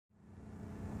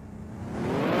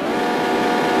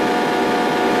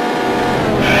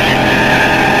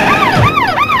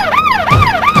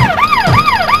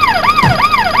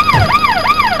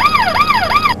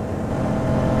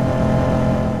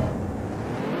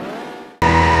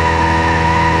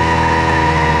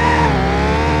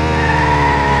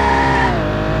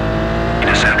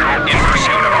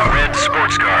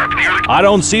I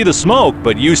don't see the smoke,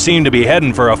 but you seem to be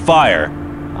heading for a fire.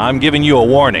 I'm giving you a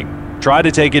warning. Try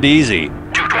to take it easy.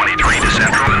 223 to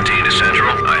Central, 17 to Central.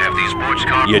 I have these boards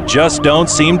covered. You just don't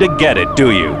seem to get it,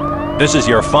 do you? This is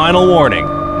your final warning.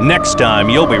 Next time,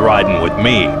 you'll be riding with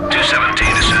me. 217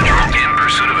 to Central, in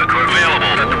pursuit of equipment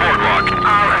available at the boardwalk.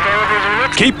 All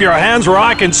available. Keep your hands where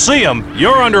I can see them.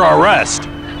 You're under arrest.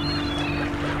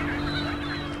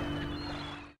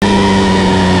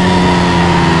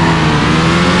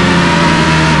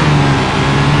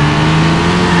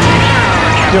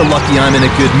 You're lucky I'm in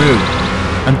a good mood.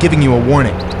 I'm giving you a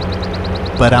warning,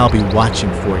 but I'll be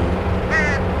watching for you.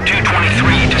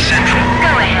 223 to Central.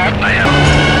 Go ahead. I have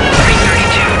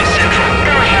 332 to Central.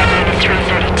 Go ahead, Unit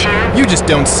 332. You just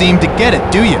don't seem to get it,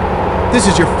 do you? This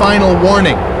is your final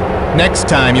warning. Next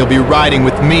time you'll be riding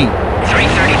with me.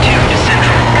 332 to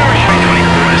Central. Go ahead.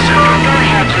 324 to Central. Go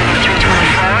ahead, Unit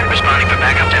 324. Responding for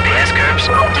backup at the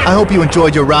S-curves. I hope you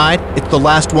enjoyed your ride. It's the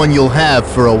last one you'll have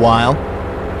for a while.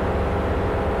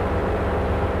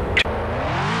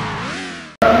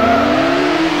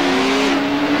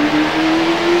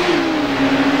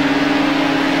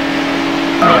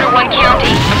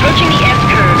 County, approaching the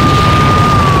S-curve.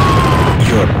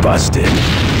 You're busted.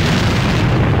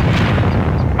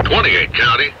 28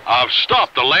 County, I've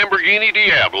stopped the Lamborghini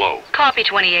Diablo. Copy,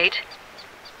 28.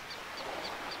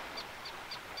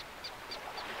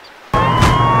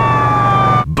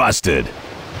 Busted.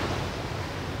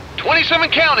 27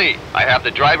 County, I have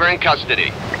the driver in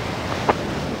custody.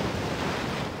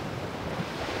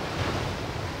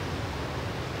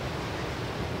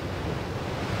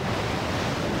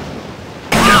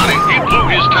 County, he blew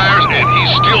his tires and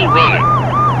he's still running.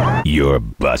 You're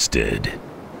busted.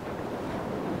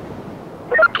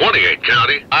 28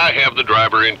 County, I have the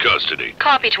driver in custody.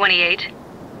 Copy, 28.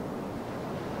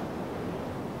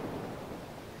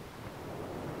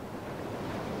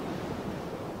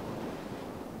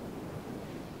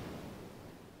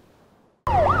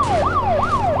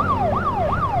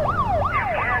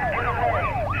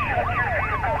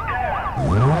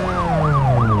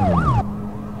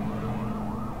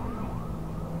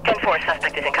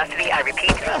 Suspect is in custody. I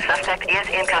repeat, suspect is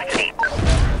in custody.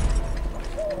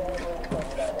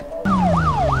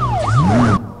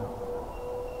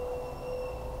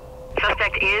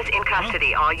 Suspect is in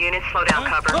custody. All units slow down,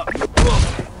 cover.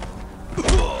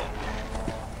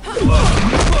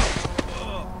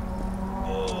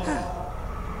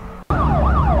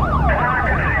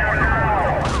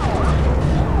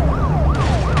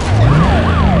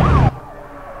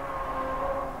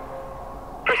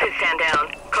 Pursuit stand down.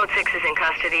 Code 6 is in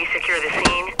custody. Secure the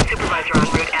scene. Supervisor en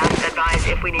route. Ask, advise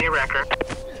if we need a wrecker.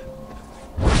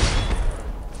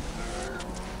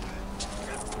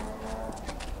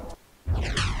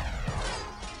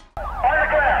 On the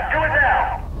ground. Do it now.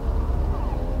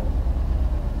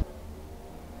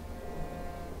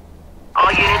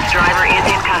 All units, driver is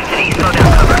in custody. Slow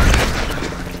down, cover.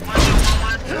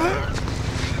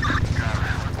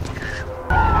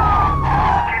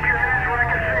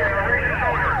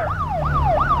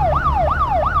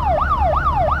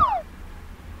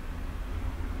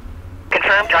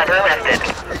 Confirmed, driver arrested.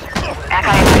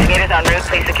 ACI investigators en route,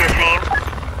 please secure scene.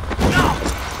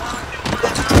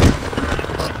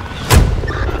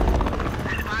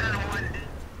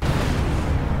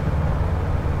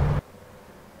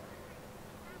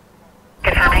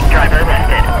 Confirming, driver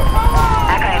arrested.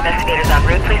 ACI investigators en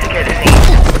route, please secure the scene.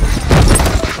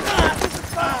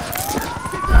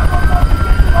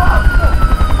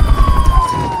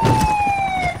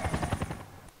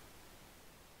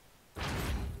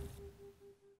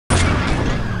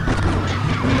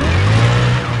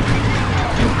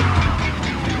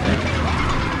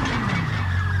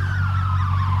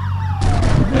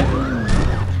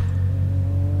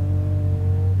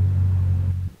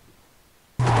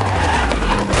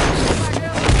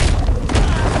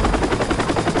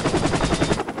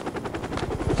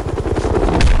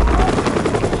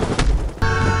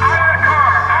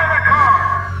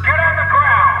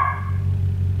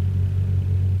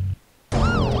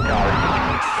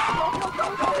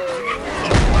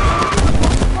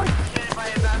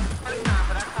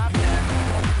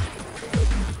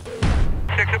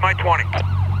 My 20.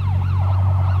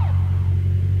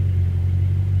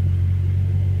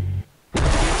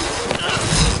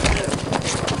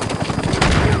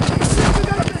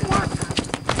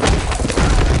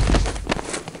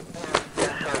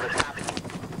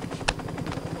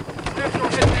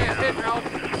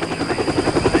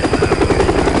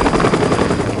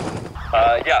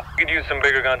 Yeah, we could use some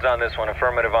bigger guns on this one.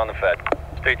 Affirmative on the Fed.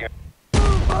 Stay tuned.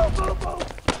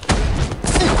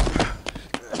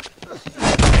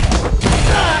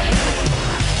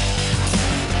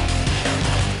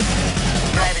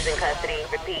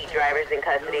 drivers in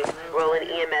custody. Rolling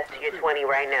EMS to your 20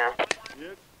 right now.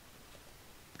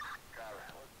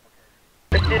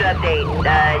 Pursuit update. You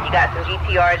got some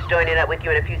GTRs joining up with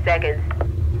you in a few seconds.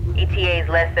 ETA is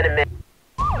less than a minute.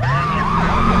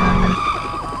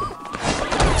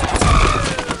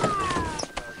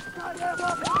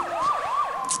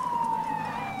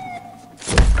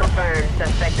 Confirmed.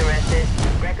 Suspect arrested.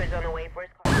 Records on the way for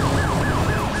his car.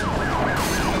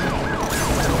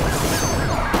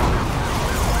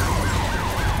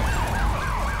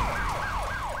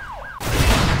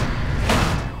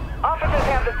 Officers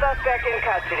have the suspect in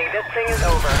custody. This thing is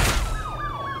over.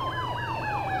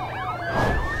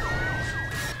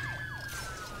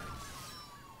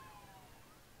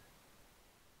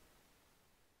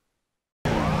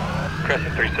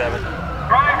 Crescent 37.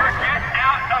 Driver, get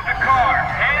out of the car.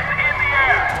 Hands in the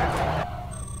air.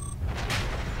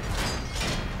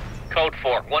 Code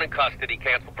 4, one in custody,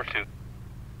 cancel pursuit.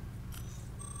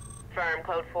 Firm,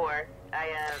 code 4.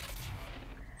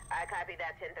 I copied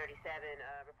that 1037.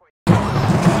 Report.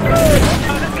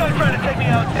 This guy's trying to take me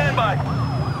out. Stand by.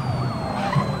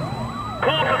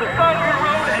 Pull to the side of your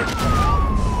road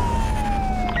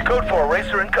and... Code 4,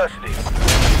 racer in custody.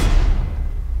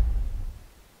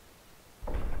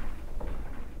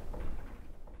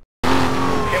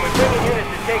 Can we bring in units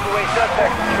to take away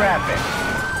suspects from traffic?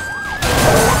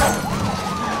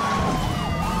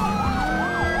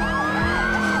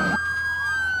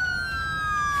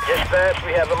 Dispatch,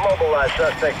 we have a mobilized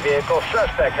suspect vehicle.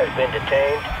 Suspect has been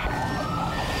detained.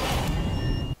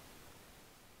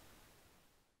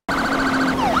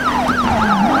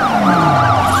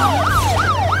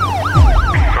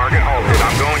 Target halted.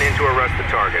 I'm going in to arrest the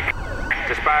target.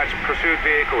 Dispatch, pursuit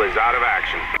vehicle is out of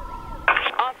action.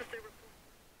 Officer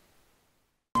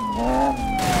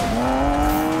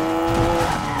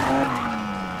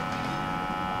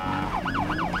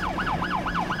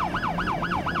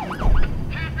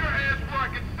Keep your hands where I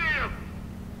can see them.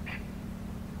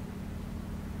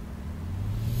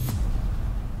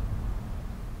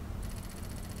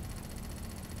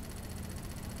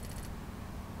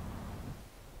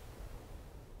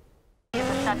 Is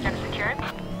the subject secured?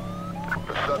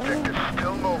 The subject is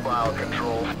still mobile,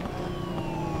 control.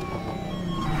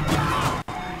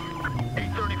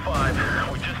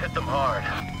 835. We just hit them hard.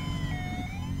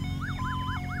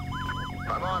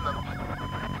 I'm on them.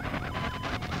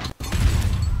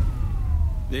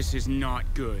 This is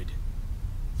not good.